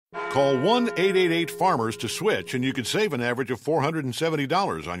Call 1-888-FARMERS to switch, and you could save an average of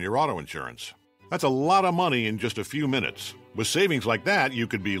 $470 on your auto insurance. That's a lot of money in just a few minutes. With savings like that, you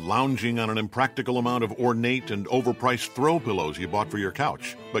could be lounging on an impractical amount of ornate and overpriced throw pillows you bought for your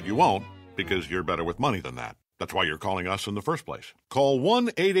couch. But you won't, because you're better with money than that. That's why you're calling us in the first place. Call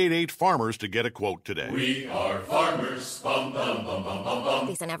 1-888-FARMERS to get a quote today. We are farmers. Bum, bum, bum, bum, bum, bum.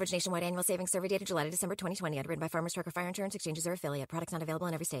 Based on average nationwide annual savings survey data July to December 2020. Underwritten by Farmers Truck or Fire Insurance Exchanges or affiliate. Products not available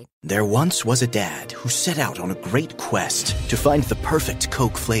in every state. There once was a dad who set out on a great quest to find the perfect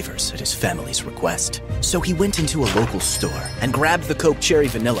Coke flavors at his family's request. So he went into a local store and grabbed the Coke Cherry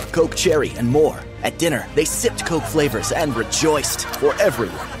Vanilla, Coke Cherry, and more. At dinner, they sipped Coke flavors and rejoiced, for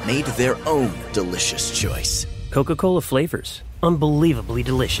everyone made their own delicious choice. Coca-Cola flavors. Unbelievably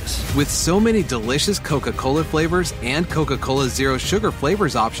delicious. With so many delicious Coca-Cola flavors and Coca-Cola Zero Sugar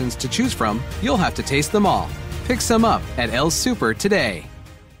flavors options to choose from, you'll have to taste them all. Pick some up at El Super today.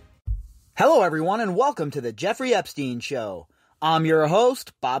 Hello, everyone, and welcome to the Jeffrey Epstein Show. I'm your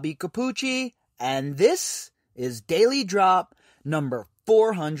host, Bobbycapucci, and this is Daily Drop number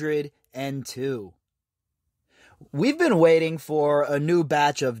 402. We've been waiting for a new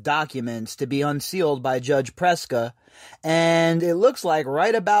batch of documents to be unsealed by Judge Preska, and it looks like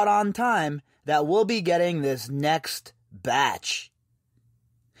right about on time that we'll be getting this next batch.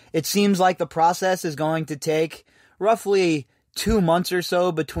 It seems like the process is going to take roughly 2 months or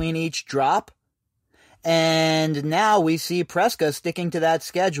so between each drop, and now we see Preska sticking to that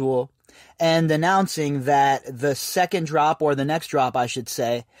schedule and announcing that the second drop, or the next drop I should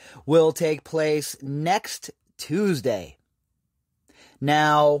say, will take place next Tuesday.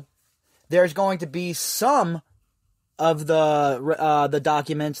 Now, there's going to be some of the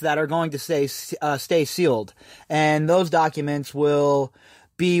documents that are going to stay sealed, and those documents will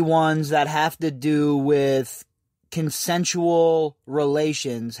be ones that have to do with consensual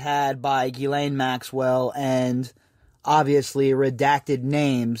relations had by Ghislaine Maxwell and obviously redacted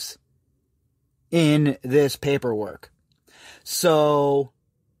names in this paperwork. So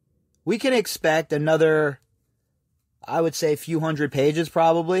we can expect another, I would say, few hundred pages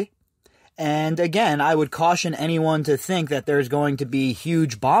probably. And again, I would caution anyone to think that there's going to be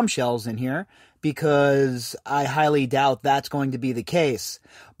huge bombshells in here, because I highly doubt that's going to be the case.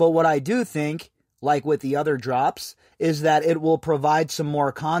 But what I do think, like with the other drops, is that it will provide some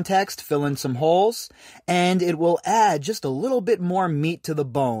more context, fill in some holes, and it will add just a little bit more meat to the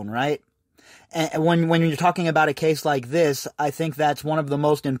bone, right? And when you're talking about a case like this, I think that's one of the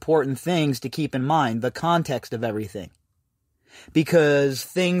most important things to keep in mind, the context of everything. Because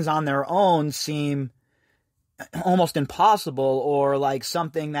things on their own seem almost impossible or like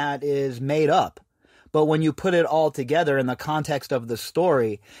something that is made up. But when you put it all together in the context of the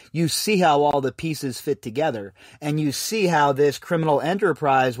story, you see how all the pieces fit together. And you see how this criminal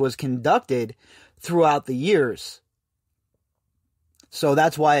enterprise was conducted throughout the years. So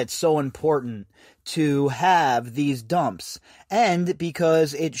that's why it's so important to have these dumps. And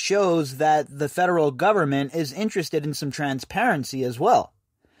because it shows that the federal government is interested in some transparency as well.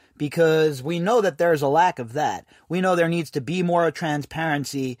 Because we know that there's a lack of that. We know there needs to be more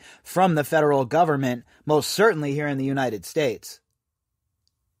transparency from the federal government, most certainly here in the United States.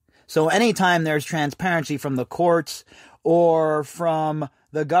 So anytime there's transparency from the courts or from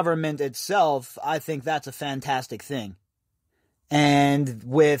the government itself, I think that's a fantastic thing. And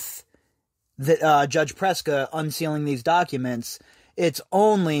with Judge Preska unsealing these documents, it's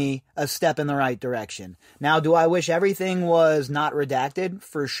only a step in the right direction. Now, do I wish everything was not redacted?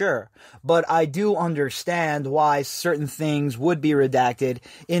 For sure. But I do understand why certain things would be redacted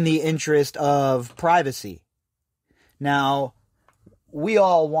in the interest of privacy. Now, we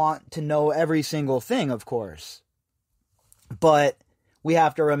all want to know every single thing, of course. But we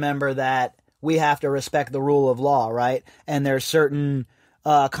have to remember that we have to respect the rule of law, right? And there's certain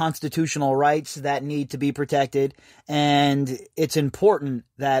constitutional rights that need to be protected, and it's important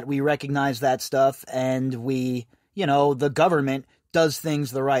that we recognize that stuff and we, the government does things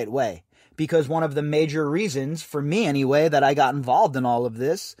the right way. Because one of the major reasons, for me anyway, that I got involved in all of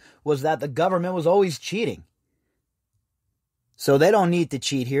this was that the government was always cheating. So they don't need to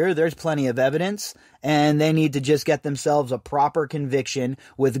cheat here. There's plenty of evidence, and they need to just get themselves a proper conviction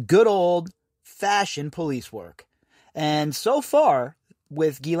with good old-fashioned police work. And so far,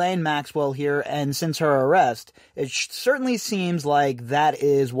 with Ghislaine Maxwell here, and since her arrest, it certainly seems like that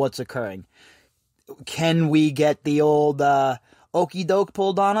is what's occurring. Can we get the old okey doke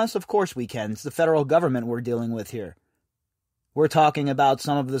pulled on us? Of course we can. It's the federal government we're dealing with here. We're talking about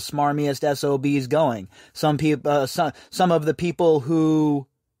some of the smarmiest SOBs going. Some of the people who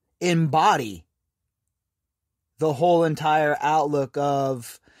embody the whole entire outlook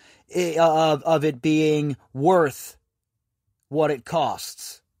of of it being worth what it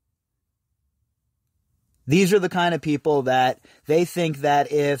costs. These are the kind of people that they think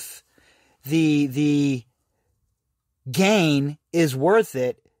that if the gain is worth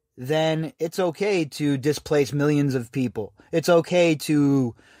it, then it's okay to displace millions of people. It's okay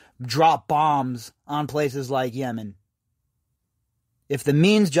to drop bombs on places like Yemen. If the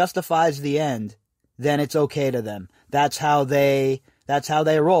means justifies the end, then it's okay to them. That's how they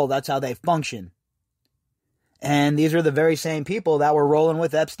roll. That's how they function. And these are the very same people that were rolling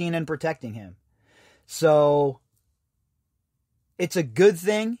with Epstein and protecting him. So it's a good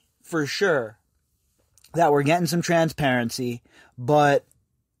thing for sure that we're getting some transparency, but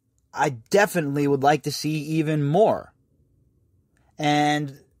I definitely would like to see even more.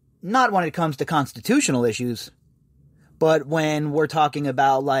 And not when it comes to constitutional issues, but when we're talking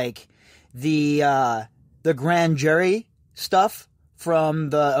about like the grand jury stuff from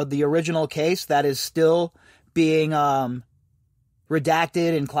the original case that is still being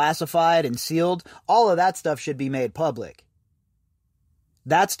redacted and classified and sealed, all of that stuff should be made public.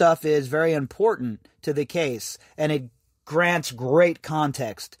 That stuff is very important to the case, and it grants great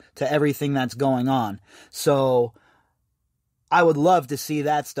context to everything that's going on. So I would love to see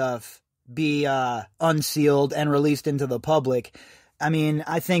that stuff be unsealed and released into the public. I mean,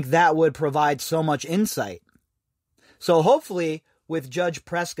 I think that would provide so much insight. So hopefully, with Judge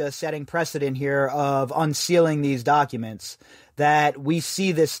Preska setting precedent here of unsealing these documents, that we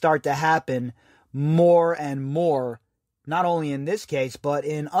see this start to happen more and more, not only in this case, but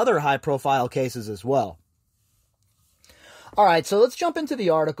in other high-profile cases as well. All right, so let's jump into the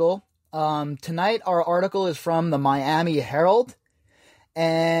article. Tonight, our article is from the Miami Herald,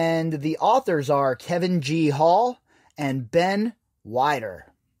 and the authors are Kevin G. Hall and Ben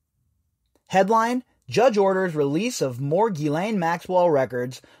Wider. Headline: Judge orders release of more Ghislaine Maxwell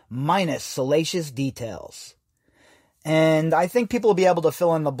records minus salacious details. And I think people will be able to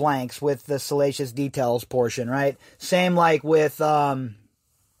fill in the blanks with the salacious details portion, right? Same like with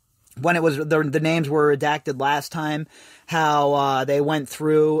when it was the names were redacted last time, how they went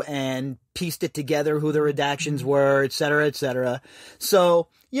through and pieced it together, who the redactions were, et cetera, et cetera. So,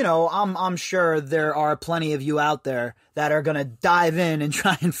 you know, I'm sure there are plenty of you out there that are going to dive in and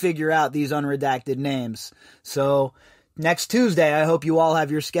try and figure out these unredacted names. So next Tuesday, I hope you all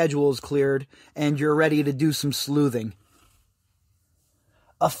have your schedules cleared and you're ready to do some sleuthing.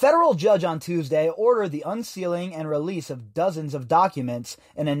 A federal judge on Tuesday ordered the unsealing and release of dozens of documents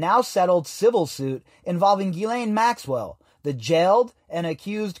in a now settled civil suit involving Ghislaine Maxwell, the jailed and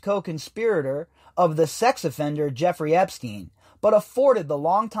accused co-conspirator of the sex offender Jeffrey Epstein, but afforded the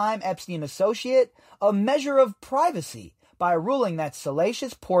longtime Epstein associate a measure of privacy by ruling that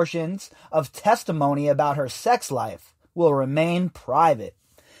salacious portions of testimony about her sex life will remain private.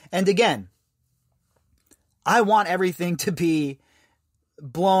 And again, I want everything to be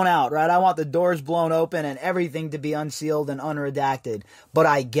blown out, right? I want the doors blown open and everything to be unsealed and unredacted. But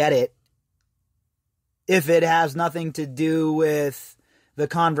I get it. If it has nothing to do with the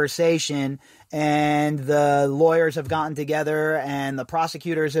conversation and the lawyers have gotten together and the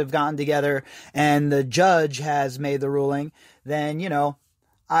prosecutors have gotten together and the judge has made the ruling, then, you know,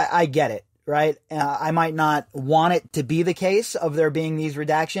 I get it, right? I might not want it to be the case of there being these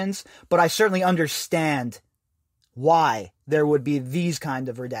redactions, but I certainly understand why there would be these kind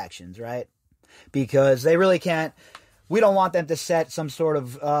of redactions, right? Because they really can't, we don't want them to set some sort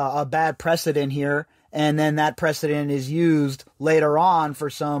of a bad precedent here, and then that precedent is used later on for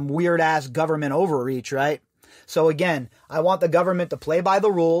some weird-ass government overreach, right? So again, I want the government to play by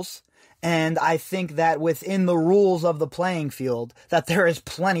the rules, and I think that within the rules of the playing field, that there is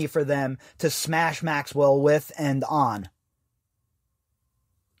plenty for them to smash Maxwell with and on.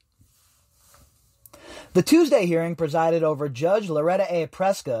 The Tuesday hearing presided over Judge Loretta A.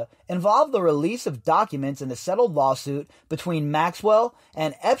 Preska involved the release of documents in a settled lawsuit between Maxwell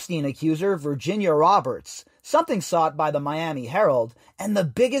and Epstein accuser Virginia Roberts, something sought by the Miami Herald, and the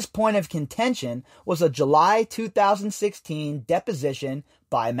biggest point of contention was a July 2016 deposition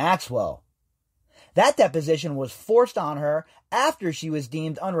by Maxwell. That deposition was forced on her after she was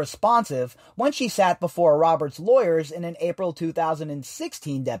deemed unresponsive when she sat before Roberts' lawyers in an April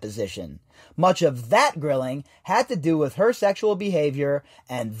 2016 deposition. Much of that grilling had to do with her sexual behavior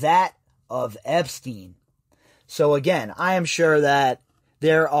and that of Epstein. So again, I am sure that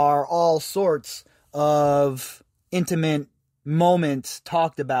there are all sorts of intimate moments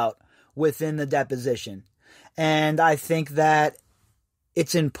talked about within the deposition. And I think that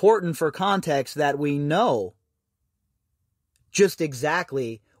it's important for context that we know just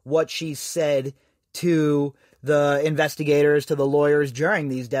exactly what she said to the investigators, to the lawyers during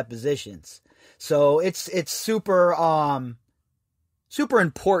these depositions. So it's super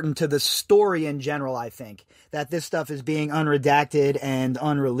important to the story in general, I think, that this stuff is being unredacted and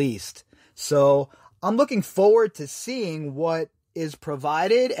unreleased. So I'm looking forward to seeing what is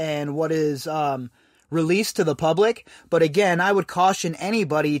provided and what is released to the public. But again, I would caution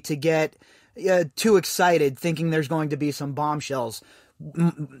anybody to get too excited thinking there's going to be some bombshells.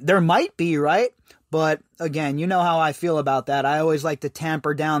 There might be, right? But again, you know how I feel about that. I always like to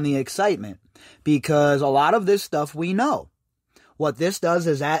tamper down the excitement because a lot of this stuff we know. What this does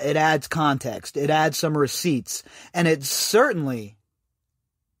is it adds context. It adds some receipts. And it certainly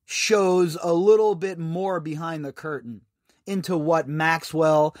shows a little bit more behind the curtain into what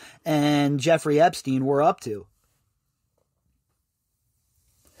Maxwell and Jeffrey Epstein were up to.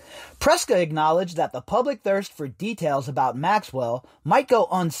 Preska acknowledged that the public thirst for details about Maxwell might go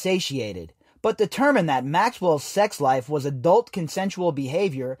unsatiated, but determined that Maxwell's sex life was adult consensual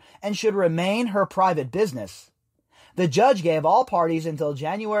behavior and should remain her private business. The judge gave all parties until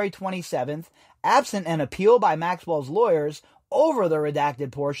January 27th, absent an appeal by Maxwell's lawyers over the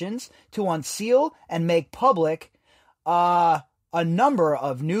redacted portions, to unseal and make public a number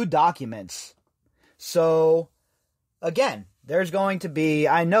of new documents. So, again, there's going to be,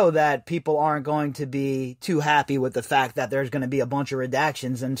 I know that people aren't going to be too happy with the fact that there's going to be a bunch of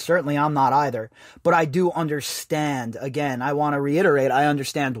redactions, and certainly I'm not either. But I do understand, again, I want to reiterate, I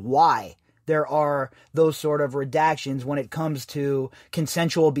understand why there are those sort of redactions when it comes to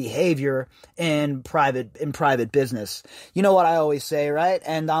consensual behavior in private business. You know what I always say, right?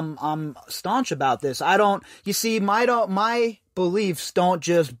 And I'm staunch about this. My beliefs don't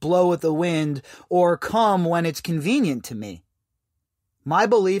just blow with the wind or come when it's convenient to me. My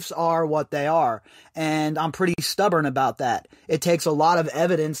beliefs are what they are, and I'm pretty stubborn about that. It takes a lot of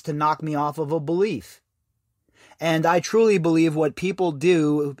evidence to knock me off of a belief. And I truly believe what people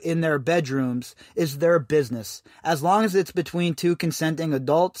do in their bedrooms is their business. As long as it's between two consenting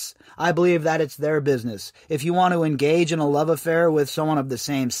adults, I believe that it's their business. If you want to engage in a love affair with someone of the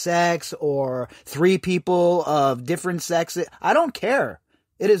same sex or three people of different sexes, I don't care.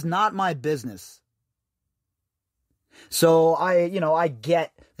 It is not my business. So I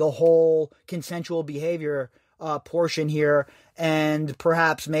get the whole consensual behavior portion here, and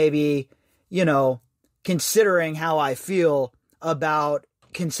perhaps maybe, considering how I feel about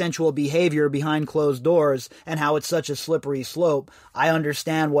consensual behavior behind closed doors and how it's such a slippery slope, I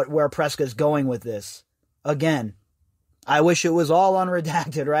understand where Preska's going with this. Again, I wish it was all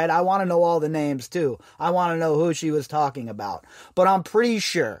unredacted, right? I want to know all the names too. I want to know who she was talking about. But I'm pretty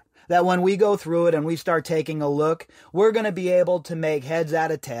sure that when we go through it and we start taking a look, we're going to be able to make heads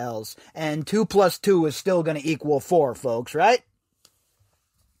out of tails, and 2 + 2 is still going to equal 4, folks, right?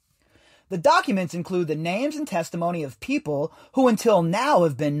 The documents include the names and testimony of people who until now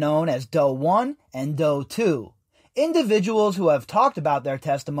have been known as Doe 1 and Doe 2, individuals who have talked about their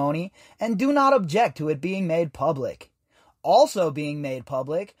testimony and do not object to it being made public. Also being made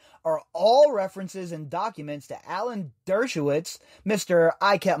public are all references and documents to Alan Dershowitz, Mr.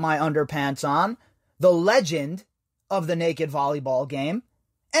 I Kept My Underpants On, the legend of the naked volleyball game,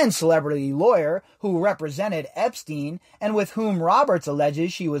 and celebrity lawyer who represented Epstein and with whom Roberts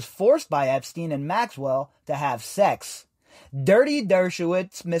alleges she was forced by Epstein and Maxwell to have sex. Dirty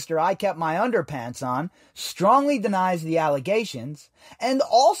Dershowitz, Mr. I Kept My Underpants On, strongly denies the allegations and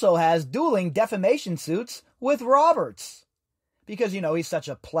also has dueling defamation suits with Roberts. Because, he's such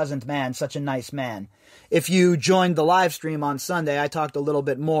a pleasant man, such a nice man. If you joined the live stream on Sunday, I talked a little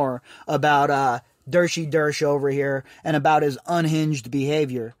bit more about Dershy Dersh over here and about his unhinged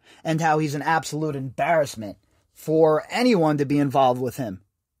behavior and how he's an absolute embarrassment for anyone to be involved with him.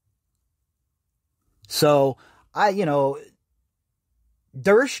 So,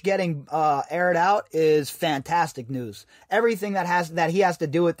 Dersh getting aired out is fantastic news. Everything that he has to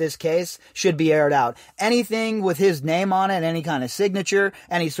do with this case should be aired out. Anything with his name on it, any kind of signature,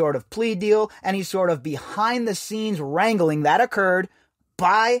 any sort of plea deal, any sort of behind the scenes wrangling that occurred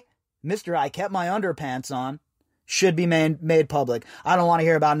by Mr. I Kept My Underpants On should be made public. I don't want to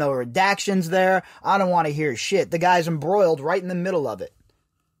hear about no redactions there. I don't want to hear shit. The guy's embroiled right in the middle of it.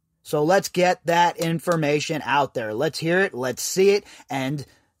 So let's get that information out there. Let's hear it, let's see it, and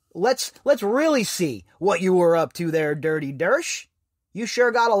let's really see what you were up to there, Dirty Dersh. You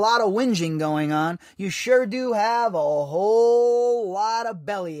sure got a lot of whinging going on. You sure do have a whole lot of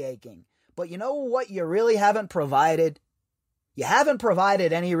belly aching. But you know what you really haven't provided? You haven't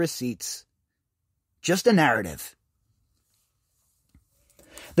provided any receipts. Just a narrative.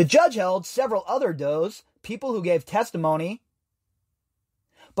 The judge held several other does, people who gave testimony,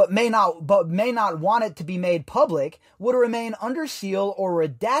 but may not want it to be made public, would remain under seal or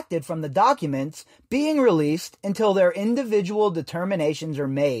redacted from the documents being released until their individual determinations are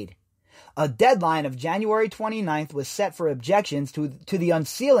made. A deadline of January 29th was set for objections to the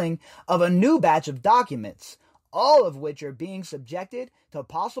unsealing of a new batch of documents, all of which are being subjected to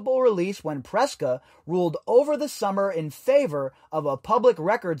possible release when Preska ruled over the summer in favor of a public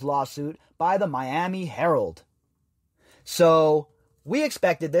records lawsuit by the Miami Herald. So, we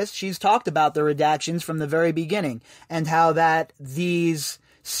expected this. She's talked about the redactions from the very beginning and how that these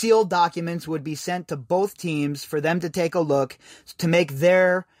sealed documents would be sent to both teams for them to take a look, to make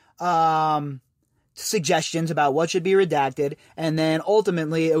their suggestions about what should be redacted, and then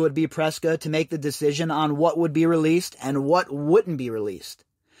ultimately it would be Preska to make the decision on what would be released and what wouldn't be released.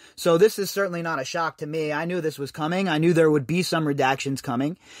 So this is certainly not a shock to me. I knew this was coming. I knew there would be some redactions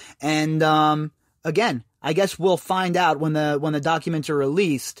coming. And again, I guess we'll find out when the documents are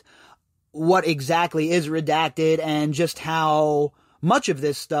released what exactly is redacted and just how much of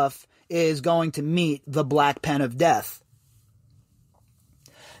this stuff is going to meet the black pen of death.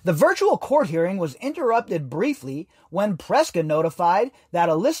 The virtual court hearing was interrupted briefly when Preska notified that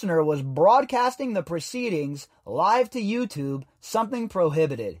a listener was broadcasting the proceedings live to YouTube, something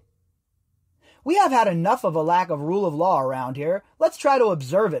prohibited. We have had enough of a lack of rule of law around here. Let's try to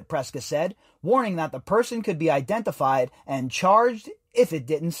observe it, Preska said, warning that the person could be identified and charged if it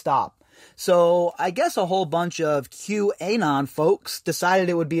didn't stop. So I guess a whole bunch of QAnon folks decided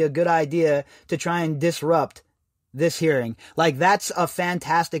it would be a good idea to try and disrupt this hearing. Like, that's a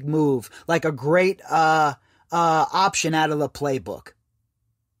fantastic move. Like a great option out of the playbook.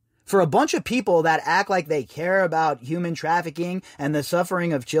 For a bunch of people that act like they care about human trafficking and the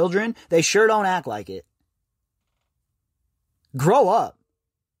suffering of children, they sure don't act like it. Grow up.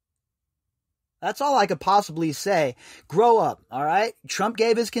 That's all I could possibly say. Grow up, all right? Trump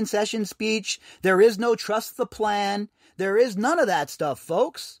gave his concession speech. There is no trust the plan. There is none of that stuff,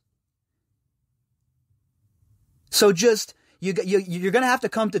 folks. So just, you're going to have to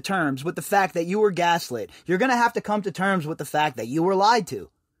come to terms with the fact that you were gaslit. You're going to have to come to terms with the fact that you were lied to.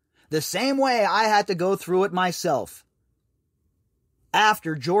 The same way I had to go through it myself.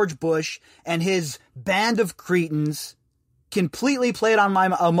 After George Bush and his band of cretins completely played on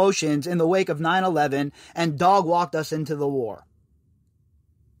my emotions in the wake of 9/11 and dog-walked us into the war.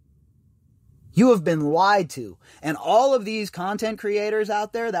 You have been lied to. And all of these content creators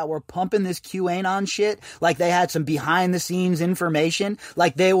out there that were pumping this QAnon shit like they had some behind-the-scenes information,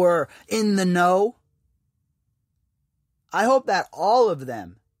 like they were in the know, I hope that all of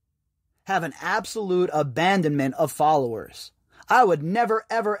them have an absolute abandonment of followers. I would never,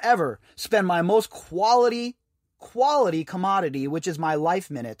 ever, ever spend my most quality commodity, which is my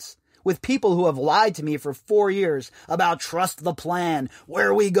life minutes, with people who have lied to me for 4 years about trust the plan,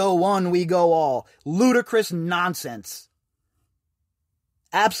 where we go one, we go all. Ludicrous nonsense.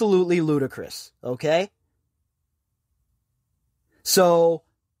 Absolutely ludicrous, okay? So,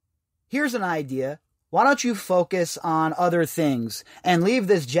 here's an idea. Why don't you focus on other things and leave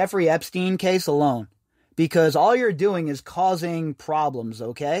this Jeffrey Epstein case alone? Because all you're doing is causing problems,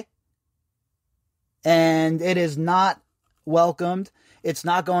 okay? And it is not welcomed. It's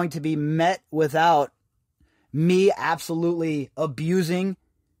not going to be met without me absolutely abusing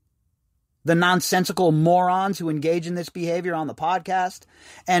the nonsensical morons who engage in this behavior on the podcast.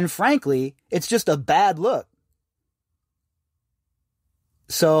 And frankly, it's just a bad look.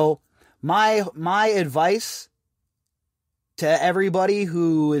 So my advice to everybody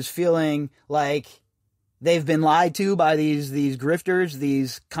who is feeling like they've been lied to by these grifters,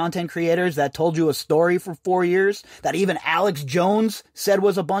 these content creators that told you a story for 4 years that even Alex Jones said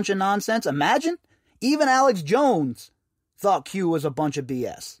was a bunch of nonsense. Imagine, even Alex Jones thought Q was a bunch of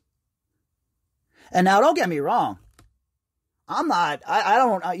BS. And now, don't get me wrong.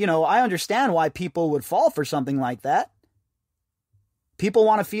 I understand why people would fall for something like that. People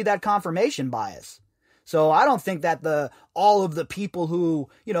want to feed that confirmation bias. So I don't think that all of the people who,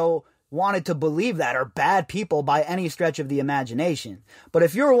 wanted to believe that are bad people by any stretch of the imagination. But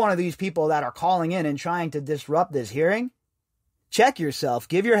if you're one of these people that are calling in and trying to disrupt this hearing, check yourself,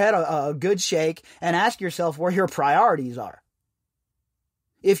 give your head a good shake, and ask yourself where your priorities are.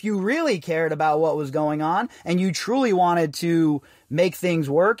 If you really cared about what was going on and you truly wanted to make things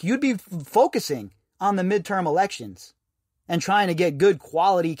work, you'd be focusing on the midterm elections and trying to get good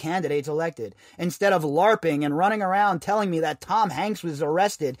quality candidates elected, instead of LARPing and running around telling me that Tom Hanks was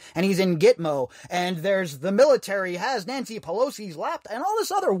arrested and he's in Gitmo and there's the military has Nancy Pelosi's laptop and all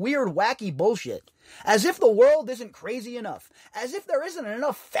this other weird, wacky bullshit. As if the world isn't crazy enough. As if there isn't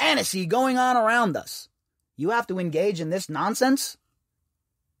enough fantasy going on around us. You have to engage in this nonsense?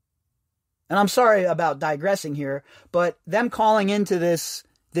 And I'm sorry about digressing here, but them calling into this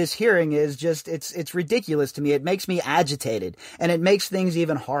hearing is just, it's ridiculous to me. It makes me agitated, and it makes things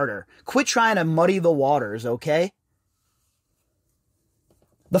even harder. Quit trying to muddy the waters, okay?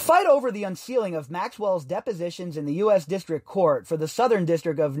 The fight over the unsealing of Maxwell's depositions in the U.S. District Court for the Southern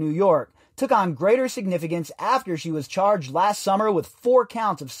District of New York took on greater significance after she was charged last summer with 4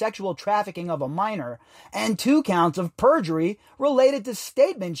 counts of sexual trafficking of a minor and 2 counts of perjury related to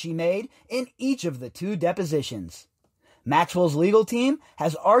statements she made in each of the 2 depositions. Maxwell's legal team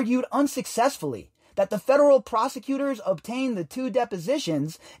has argued unsuccessfully that the federal prosecutors obtained the 2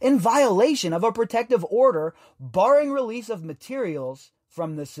 depositions in violation of a protective order barring release of materials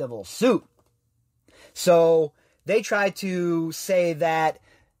from the civil suit. So they try to say that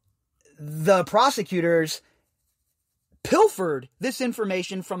the prosecutors pilfered this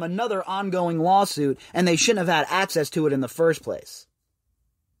information from another ongoing lawsuit and they shouldn't have had access to it in the first place.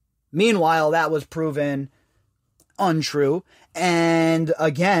 Meanwhile, that was proven untrue. And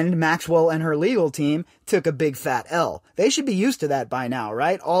again, Maxwell and her legal team took a big fat L. They should be used to that by now,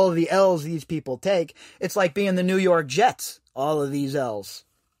 right? All of the L's these people take. It's like being the New York Jets. All of these L's.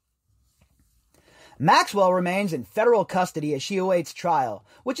 Maxwell remains in federal custody as she awaits trial,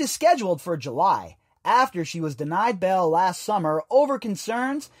 which is scheduled for July, after she was denied bail last summer over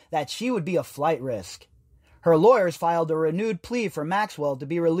concerns that she would be a flight risk. Her lawyers filed a renewed plea for Maxwell to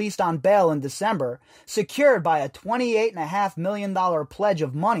be released on bail in December, secured by a $28.5 million pledge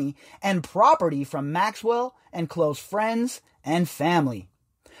of money and property from Maxwell and close friends and family.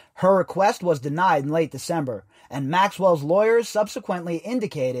 Her request was denied in late December, and Maxwell's lawyers subsequently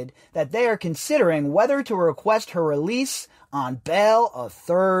indicated that they are considering whether to request her release on bail a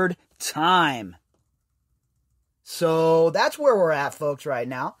 3rd time. So that's where we're at, folks, right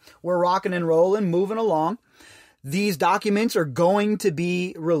now. We're rocking and rolling, moving along. These documents are going to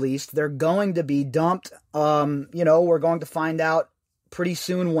be released. They're going to be dumped. We're going to find out pretty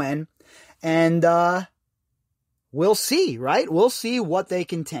soon when. And we'll see, right? We'll see what they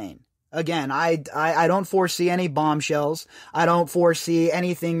contain. Again, I don't foresee any bombshells. I don't foresee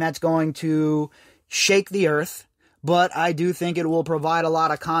anything that's going to shake the earth. But I do think it will provide a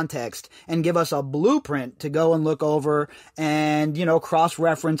lot of context and give us a blueprint to go and look over and,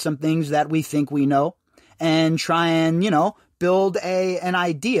 cross-reference some things that we think we know and try and, build an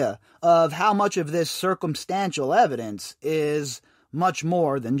idea of how much of this circumstantial evidence is much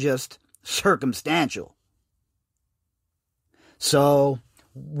more than just circumstantial. So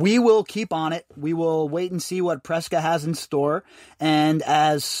we will keep on it. We will wait and see what Preska has in store. And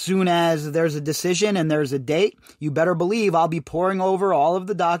as soon as there's a decision and there's a date, you better believe I'll be poring over all of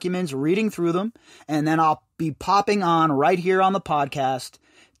the documents, reading through them, and then I'll be popping on right here on the podcast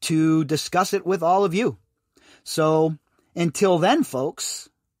to discuss it with all of you. So until then, folks,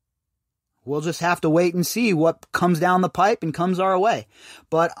 we'll just have to wait and see what comes down the pipe and comes our way.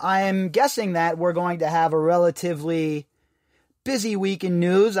 But I'm guessing that we're going to have a relatively busy week in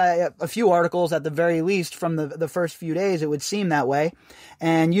news. A few articles at the very least from the first few days, it would seem that way.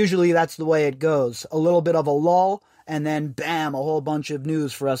 And usually that's the way it goes. A little bit of a lull, and then bam, a whole bunch of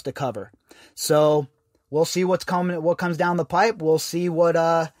news for us to cover. So we'll see what comes down the pipe. We'll see what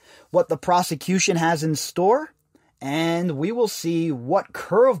the prosecution has in store. And we will see what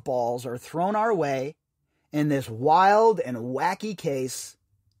curveballs are thrown our way in this wild and wacky case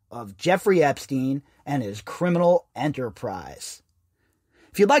of Jeffrey Epstein and his criminal enterprise.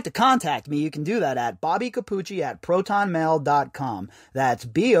 If you'd like to contact me, you can do that at bobbycapucci@protonmail.com. That's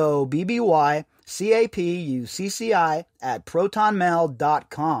BOBBYCAPUCCI at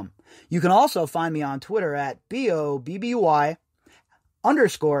protonmail.com. You can also find me on Twitter at BOBBY_CAPUCCI.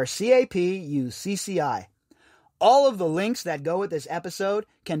 All of the links that go with this episode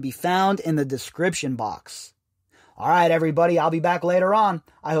can be found in the description box. All right, everybody, I'll be back later on.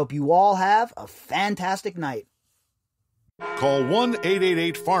 I hope you all have a fantastic night. Call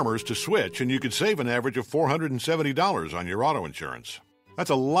 1-888-FARMERS to switch, and you could save an average of $470 on your auto insurance.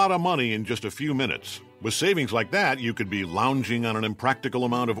 That's a lot of money in just a few minutes. With savings like that, you could be lounging on an impractical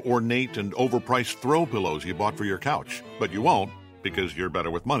amount of ornate and overpriced throw pillows you bought for your couch. But you won't, because you're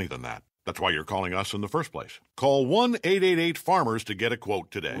better with money than that. That's why you're calling us in the first place. Call 1-888-FARMERS to get a quote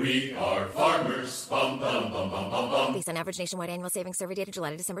today. We are farmers. Bum, bum, bum, bum, bum, bum. Based on average nationwide annual savings survey data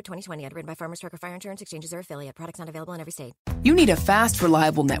July to December 2020. Underwritten by Farmers Trucker Fire Insurance Exchanges or affiliate. Products not available in every state. You need a fast,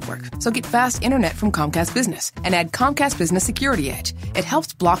 reliable network. So get fast internet from Comcast Business and add Comcast Business Security Edge. It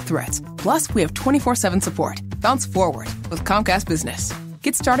helps block threats. Plus, we have 24/7 support. Bounce forward with Comcast Business.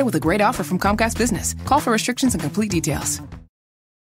 Get started with a great offer from Comcast Business. Call for restrictions and complete details.